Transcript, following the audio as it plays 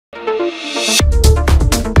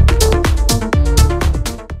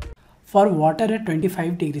For water at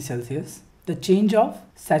 25 degrees Celsius, the change of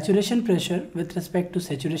saturation pressure with respect to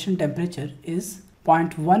saturation temperature is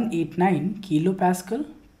 0.189 kilopascal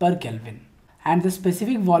per Kelvin, and the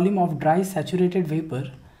specific volume of dry saturated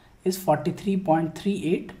vapor is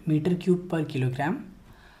 43.38 meter cube per kilogram.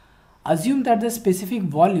 Assume that the specific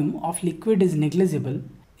volume of liquid is negligible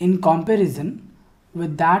in comparison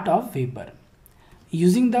with that of vapor.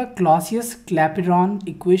 Using the Clausius-Clapeyron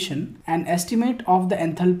equation, an estimate of the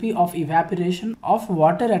enthalpy of evaporation of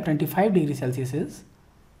water at 25 degrees Celsius is,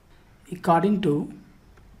 according to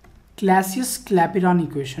Clausius-Clapeyron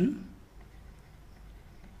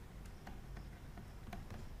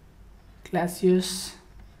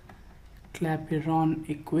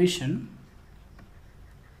equation,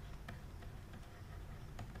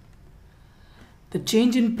 the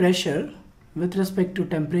change in pressure with respect to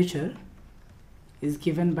temperature is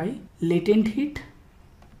given by latent heat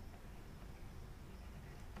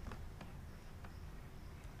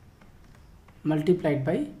multiplied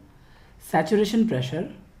by saturation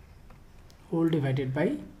pressure whole divided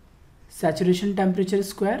by saturation temperature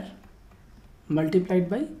square multiplied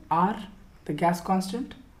by R, the gas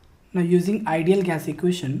constant. Now using ideal gas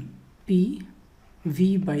equation, P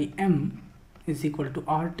V by M is equal to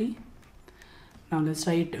RT. Now let's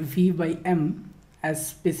write V by M as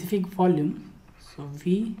specific volume. So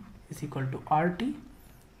V is equal to RT.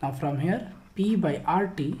 Now from here, P by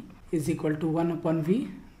RT is equal to 1 upon V,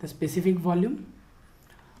 the specific volume.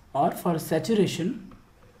 Or for saturation,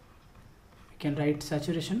 we can write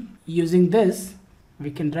saturation. Using this,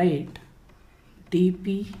 we can write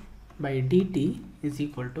dP by dt is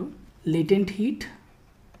equal to latent heat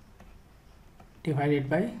divided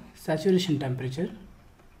by saturation temperature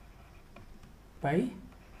by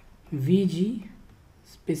Vg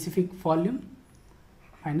specific volume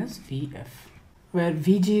minus Vf, where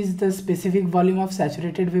Vg is the specific volume of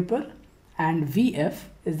saturated vapor and Vf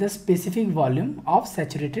is the specific volume of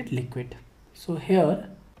saturated liquid. So here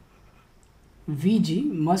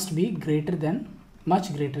Vg must be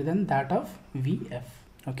much greater than that of Vf.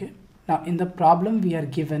 Okay. Now in the problem we are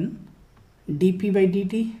given dP by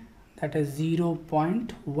dt, that is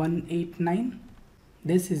 0.189.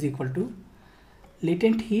 This is equal to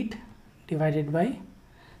latent heat divided by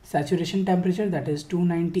saturation temperature, that is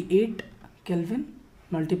 298 Kelvin,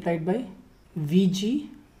 multiplied by Vg,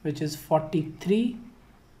 which is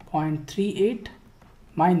 43.38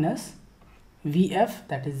 minus Vf,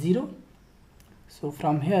 that is 0. So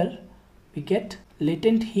from here we get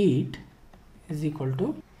latent heat is equal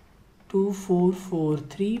to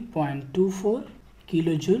 2443.24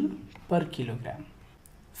 kilojoule per kilogram.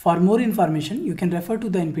 For more information, you can refer to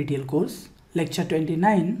the NPTEL course, Lecture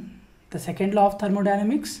 29, the second law of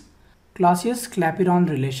thermodynamics, Clausius-Clapeyron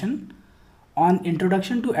relation, on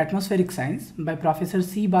Introduction to Atmospheric Science by Professor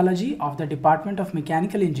C. Balaji of the Department of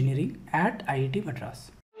Mechanical Engineering at IIT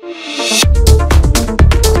Madras.